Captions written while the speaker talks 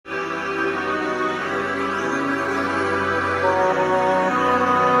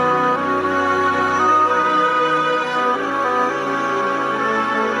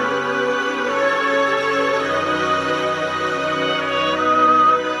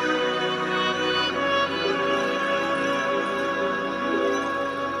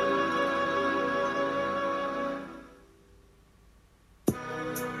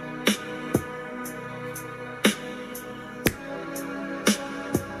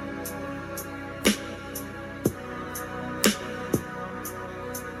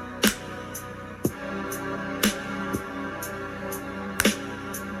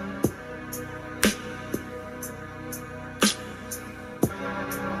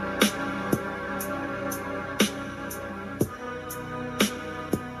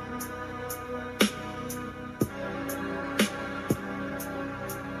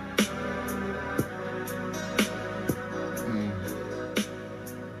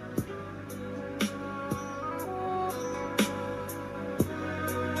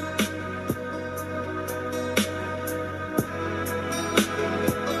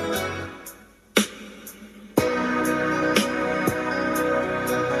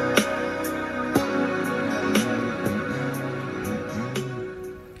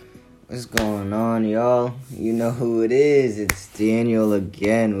who it is. It's Daniel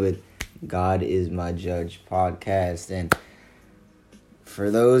again with God is My Judge podcast. And for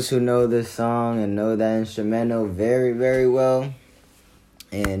those who know this song and know that instrumental very, very well,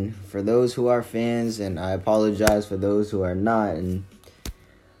 and for those who are fans, and I apologize for those who are not,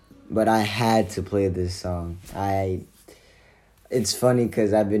 but I had to play this song. It's funny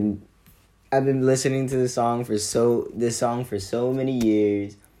because I've been listening to this song for so many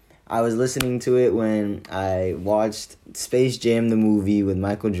years. I was listening to it when I watched Space Jam the movie with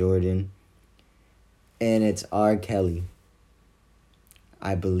Michael Jordan, and it's R. Kelly.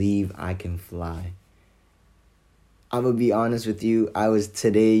 I Believe I Can Fly. I'm gonna be honest with you, I was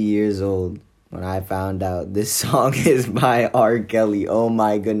today years old when I found out this song is by R. Kelly. Oh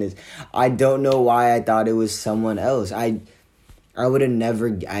my goodness. I don't know why I thought it was someone else. I would have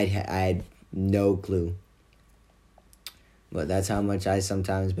never, I had no clue. But that's how much I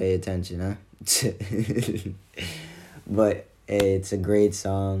sometimes pay attention, huh? But it's a great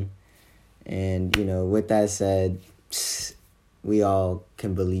song. And, with that said, we all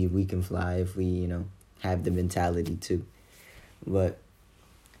can believe we can fly if we, have the mentality to. But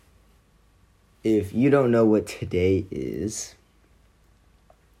if you don't know what today is,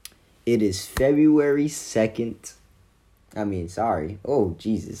 it is February 2nd.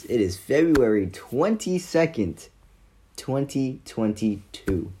 It is February 22nd.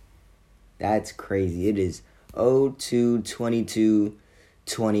 2022. That's crazy. It is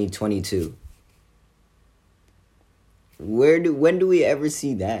 02/22/2022. When do we ever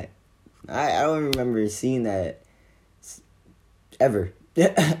see that? I don't remember seeing that ever.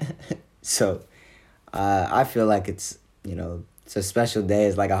 So I feel like it's it's a special day.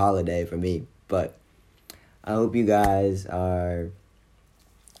 It's like a holiday for me. But I hope you guys are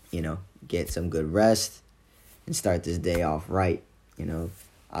get some good rest and start this day off right.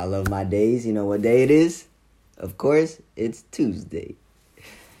 I love my days. You know what day it is? Of course, it's Tuesday.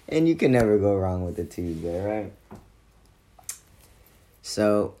 And you can never go wrong with a Tuesday, right?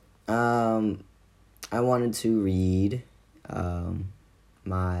 So, I wanted to read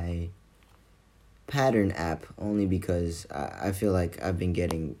my pattern app only because I feel like I've been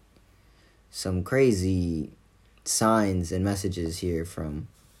getting some crazy signs and messages here from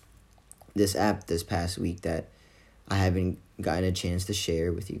this app this past week that I haven't gotten a chance to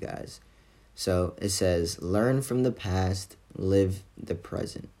share with you guys. So it says, learn from the past, live the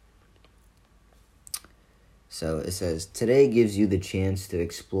present. So it says, today gives you the chance to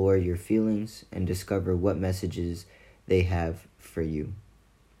explore your feelings and discover what messages they have for you.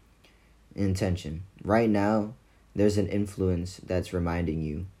 Intention. Right now, there's an influence that's reminding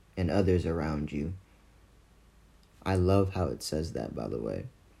you and others around you. I love how it says that, by the way.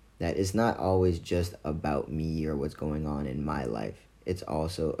 That it's not always just about me or what's going on in my life. It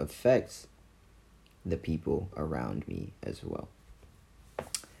also affects the people around me as well.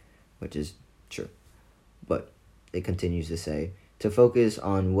 Which is true. But it continues to say, to focus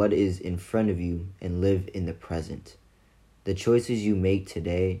on what is in front of you and live in the present. The choices you make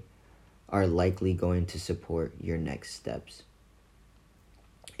today are likely going to support your next steps.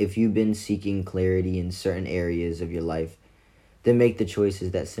 If you've been seeking clarity in certain areas of your life, then make the choices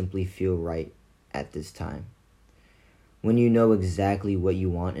that simply feel right at this time. When you know exactly what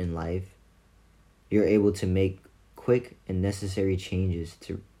you want in life, you're able to make quick and necessary changes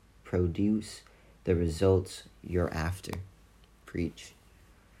to produce the results you're after. Preach.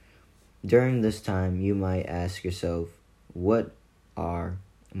 During this time, you might ask yourself, what are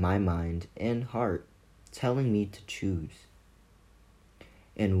my mind and heart telling me to choose?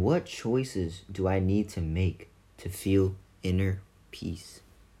 And what choices do I need to make to feel inner peace?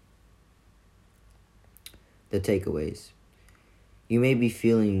 The takeaways. You may be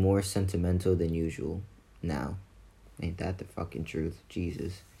feeling more sentimental than usual now. Ain't that the fucking truth?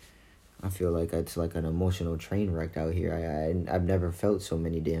 Jesus. I feel like it's like an emotional train wreck out here. I've never felt so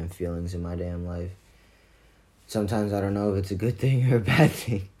many damn feelings in my damn life. Sometimes I don't know if it's a good thing or a bad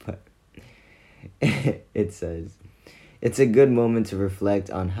thing, but it says, it's a good moment to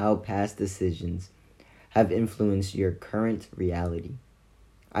reflect on how past decisions have influenced your current reality.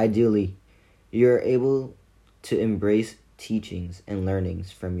 Ideally, you're able to embrace teachings and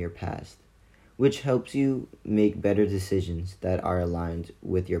learnings from your past, which helps you make better decisions that are aligned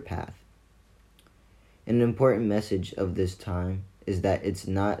with your path. An important message of this time is that it's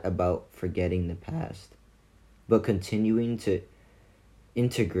not about forgetting the past, but continuing to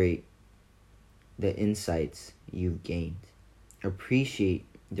integrate the insights you've gained. Appreciate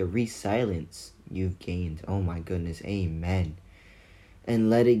the resilience you've gained. Oh my goodness, amen. And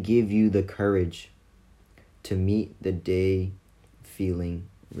let it give you the courage to meet the day feeling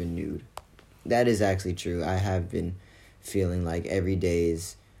renewed. that is actually true. I have been feeling like every day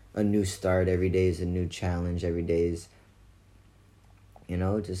is a new start. Every day is a new challenge. Every day is,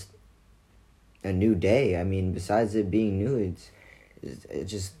 just a new day. I mean, besides it being new,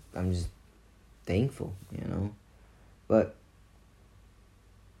 I'm just thankful, But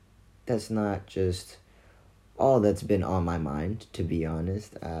that's not just all that's been on my mind, to be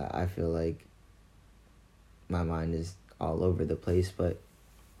honest. I feel like my mind is all over the place, but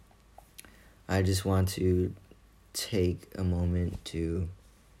I just want to take a moment to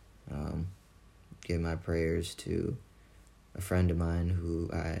give my prayers to a friend of mine who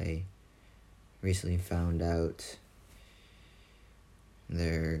I recently found out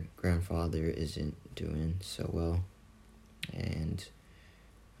their grandfather isn't doing so well, and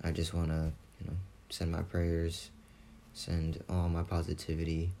I just want to, send my prayers, send all my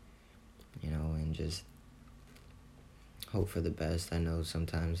positivity, and just hope for the best. I know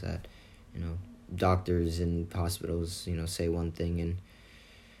sometimes that, doctors and hospitals, say one thing and,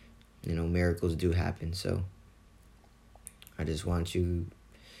 miracles do happen. So I just want you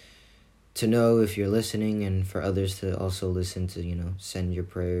to know, if you're listening, and for others to also listen, to, send your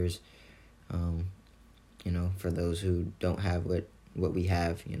prayers, for those who don't have what we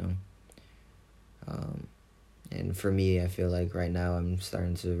have, and for me, I feel like right now I'm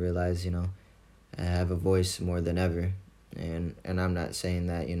starting to realize, I have a voice more than ever, and I'm not saying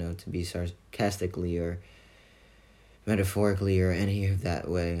that, to be sarcastically or metaphorically or any of that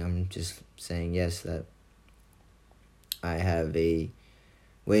way. I'm just saying, yes, that I have a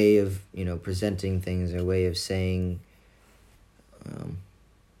way of, presenting things, a way of saying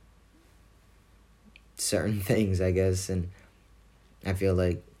certain things, I guess, and I feel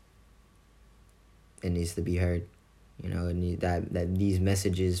like it needs to be heard, that these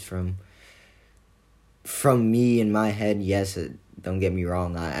messages from me in my head, yes, don't get me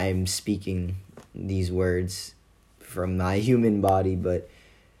wrong, I'm speaking these words from my human body, but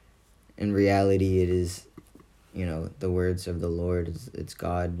in reality, it is, the words of the Lord. It's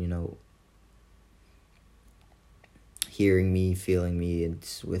God, hearing me, feeling me,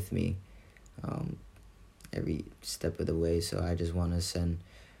 it's with me every step of the way. So I just want to send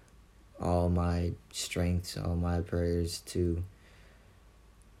all my strengths, all my prayers to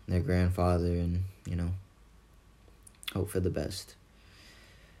their grandfather, and, hope for the best.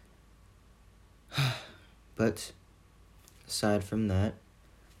 But aside from that,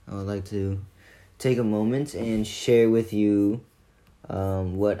 I would like to take a moment and share with you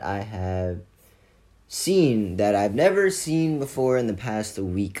what I have seen that I've never seen before in the past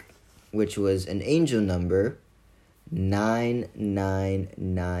week, which was an angel number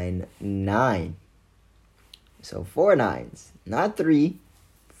 9999. So 4 nines, not 3,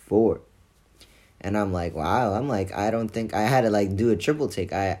 4. And I'm like, wow. I don't think I had to do a triple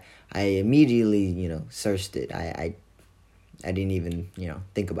take. I immediately, searched it. I didn't even,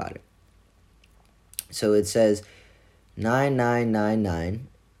 think about it. So it says 9999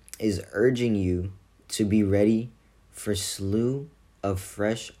 is urging you to be ready for slew of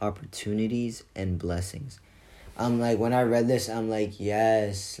fresh opportunities and blessings. I'm like, when I read this, I'm like,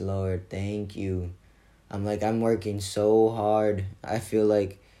 yes, Lord, thank you. I'm like, I'm working so hard. I feel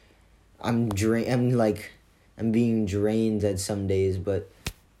like I'm being drained at some days, but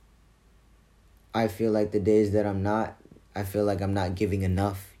I feel like the days that I'm not, I feel like I'm not giving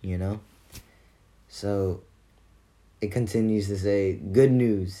enough, So it continues to say, good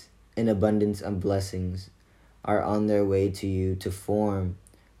news and abundance of blessings are on their way to you to form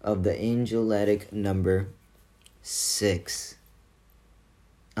of the angelic number 6.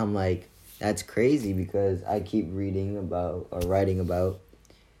 I'm like, that's crazy, because I keep reading about or writing about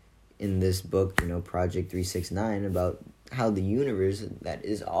in this book, Project 369, about how the universe that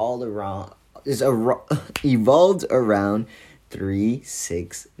is all around evolved around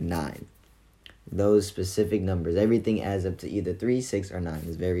 369. Those specific numbers, everything adds up to either 3, 6, or 9.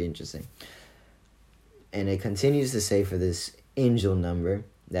 It's very interesting. And it continues to say for this angel number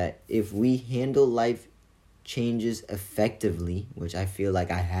that if we handle life changes effectively, which I feel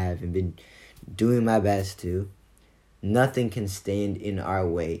like I have and been doing my best to, nothing can stand in our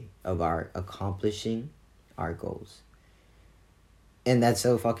way of our accomplishing our goals. And that's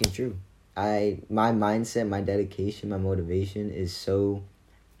so fucking true. My mindset, my dedication, my motivation is so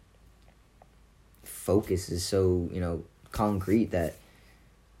focused, is so, concrete, that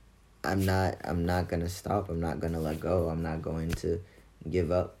I'm not gonna stop. I'm not gonna let go. I'm not going to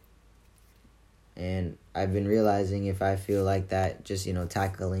give up. And I've been realizing, if I feel like that, just,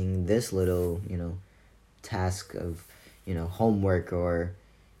 tackling this little, task of, homework or,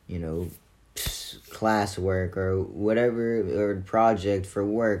 classwork or whatever, or project for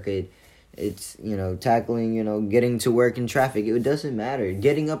work, it It's, tackling, getting to work in traffic. It doesn't matter.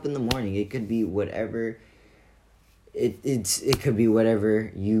 Getting up in the morning. It could be whatever. It could be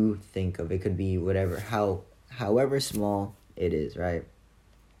whatever you think of. It could be however small it is, right?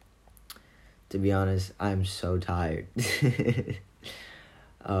 To be honest, I'm so tired.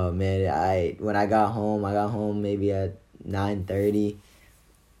 Oh man, when I got home maybe at 9:30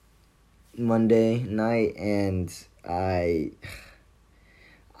 Monday night, and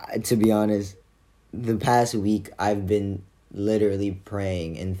to be honest, the past week I've been literally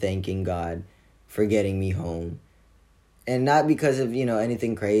praying and thanking God for getting me home. And not because of,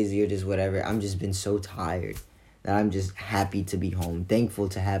 anything crazy or just whatever. I'm just been so tired that I'm just happy to be home. Thankful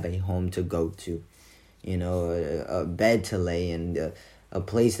to have a home to go to. A bed to lay in, a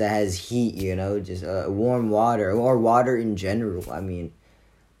place that has heat, just warm water or water in general. I mean,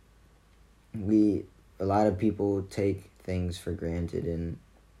 a lot of people take things for granted, and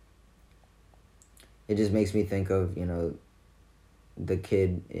it just makes me think of, the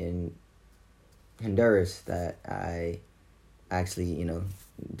kid in Honduras that I actually,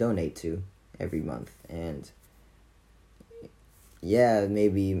 donate to every month. And yeah,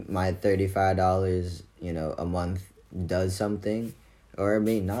 maybe my $35, a month does something, or it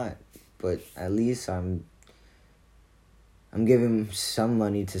may not, but at least I'm giving some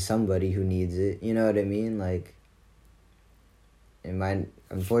money to somebody who needs it. You know what I mean? Like, and mine,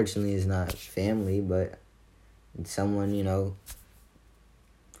 unfortunately, is not family, but it's someone,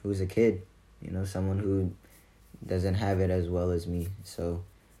 who's a kid, someone who doesn't have it as well as me. So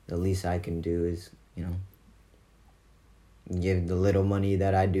the least I can do is, give the little money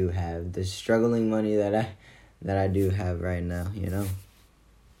that I do have, the struggling money that I do have right now,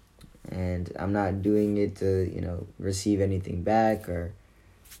 And I'm not doing it to, receive anything back or,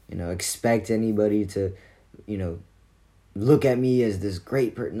 expect anybody to, look at me as this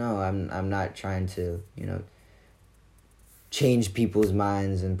great person. No, I'm not trying to, change people's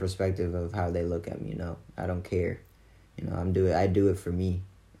minds and perspective of how they look at me. No, I don't care. I do it for me.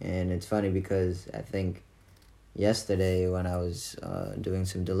 And it's funny because I think yesterday when I was doing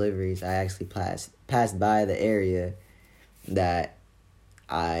some deliveries, I actually passed by the area that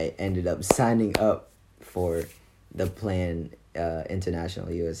I ended up signing up for the Plan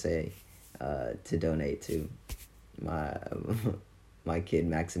International USA to donate to my kid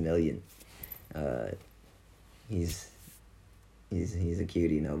Maximilian. He's a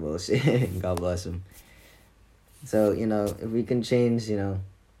cutie, no bullshit. God bless him. So, if we can change,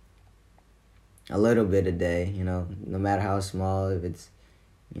 a little bit a day, no matter how small, if it's,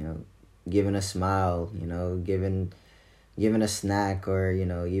 giving a smile, giving a snack, or,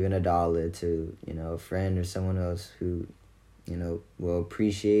 even $1 to, a friend or someone else who, will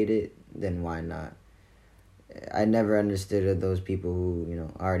appreciate it, then why not? I never understood those people who,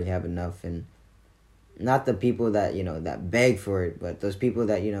 already have enough, and not the people that, that beg for it, but those people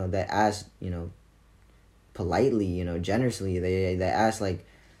that, that ask, politely, generously. They ask, like,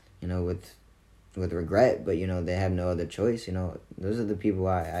 with regret, but, they have no other choice. Those are the people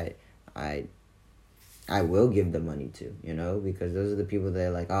I will give the money to, because those are the people that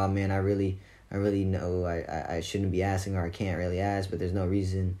are like, oh man, I really know I shouldn't be asking, or I can't really ask, but there's no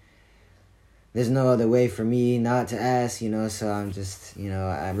reason. There's no other way for me not to ask, so I'm just,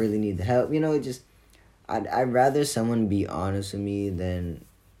 I really need the help. I'd rather someone be honest with me than,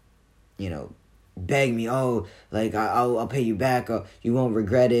 beg me, oh, like, I'll pay you back, or you won't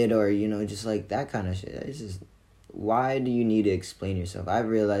regret it, or, just like that kind of shit. It's just, why do you need to explain yourself? I've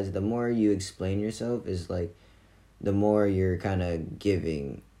realized the more you explain yourself is like, the more you're kind of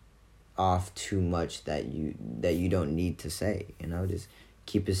giving off too much that you don't need to say, just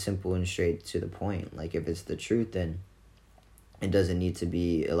keep it simple and straight to the point. Like, if it's the truth, then it doesn't need to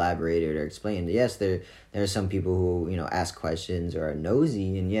be elaborated or explained. Yes, there are some people who, ask questions or are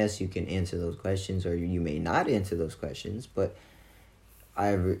nosy, and yes, you can answer those questions, or you may not answer those questions, but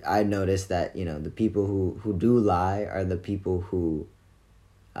I noticed that, the people who do lie are the people who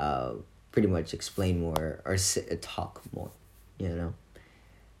pretty much explain more or talk more,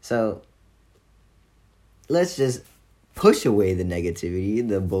 So let's just push away the negativity,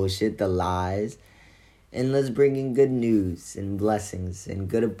 the bullshit, the lies, and let's bring in good news and blessings and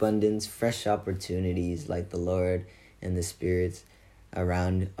good abundance, fresh opportunities like the Lord and the spirits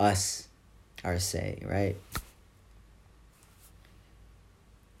around us are saying, right?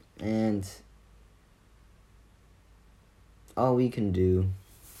 And all we can do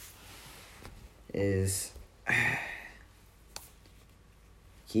is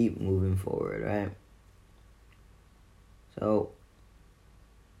keep moving forward, right? So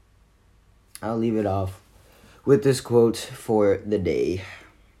I'll leave it off with this quote for the day.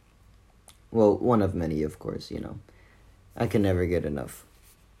 Well, one of many, of course, I can never get enough.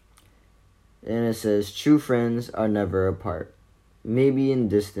 And it says, true friends are never apart. Maybe in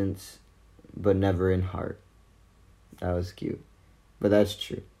distance, but never in heart. That was cute. But that's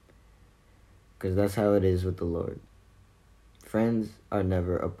true. Because that's how it is with the Lord. Friends are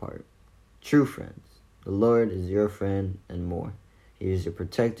never apart. True friends. The Lord is your friend and more. He is your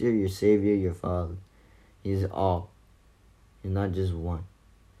protector, your savior, your father. He is all. He's not just one.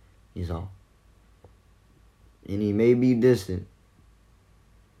 He's all. And he may be distant,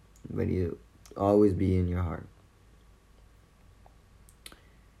 but he'll always be in your heart.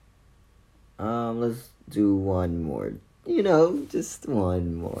 Let's do one more. Just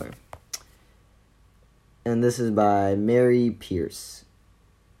one more. And this is by Mary Pierce.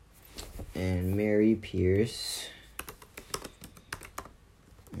 And Mary Pierce...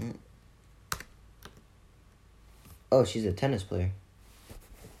 Oh, she's a tennis player.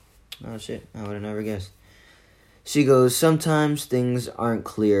 Oh, shit. I would have never guessed. She goes, sometimes things aren't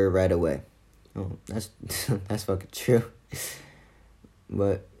clear right away. Oh, that's fucking true.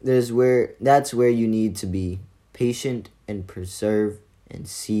 But that's where you need to be patient and preserve and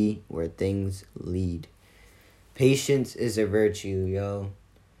see where things lead. Patience is a virtue, yo.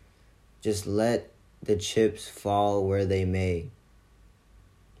 Just let the chips fall where they may.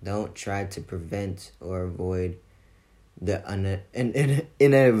 Don't try to prevent or avoid the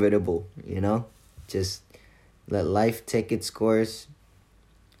inevitable, Just let life take its course.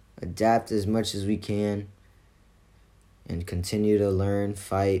 Adapt as much as we can. And continue to learn,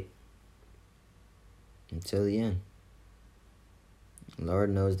 fight, until the end. The Lord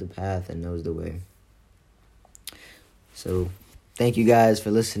knows the path and knows the way. So, thank you guys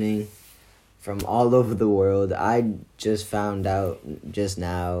for listening from all over the world. I just found out just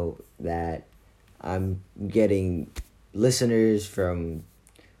now that I'm getting listeners from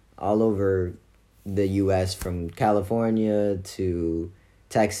all over the U.S., from California to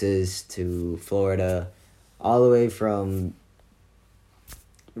Texas to Florida, all the way from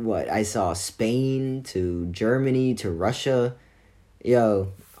I saw Spain to Germany to Russia.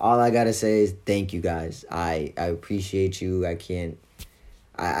 Yo, all I gotta say is thank you guys. I appreciate you.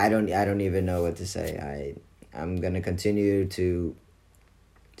 I don't even know what to say. I'm gonna continue to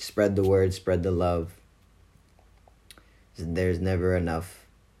spread the word, spread the love. There's never enough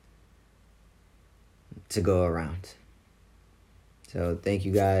to go around. So thank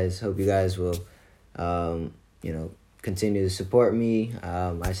you guys. Hope you guys will continue to support me.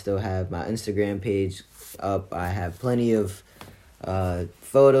 I still have my Instagram page up. I have plenty of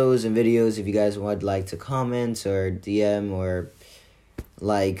photos and videos. If you guys would like to comment or DM or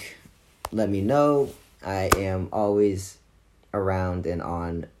let me know. I am always around and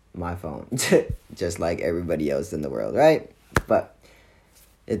on my phone, just like everybody else in the world, right? But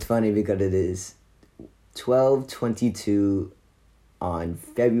it's funny because it is 12:22 on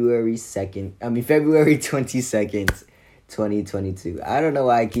February 22nd, 2022. I don't know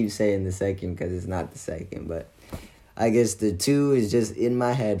why I keep saying the second, because it's not the second, but I guess the 2 is just in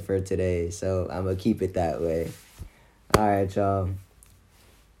my head for today, so I'm going to keep it that way. All right, y'all.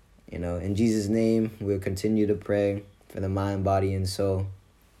 In Jesus' name, we'll continue to pray for the mind, body, and soul.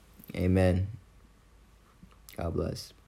 Amen. God bless.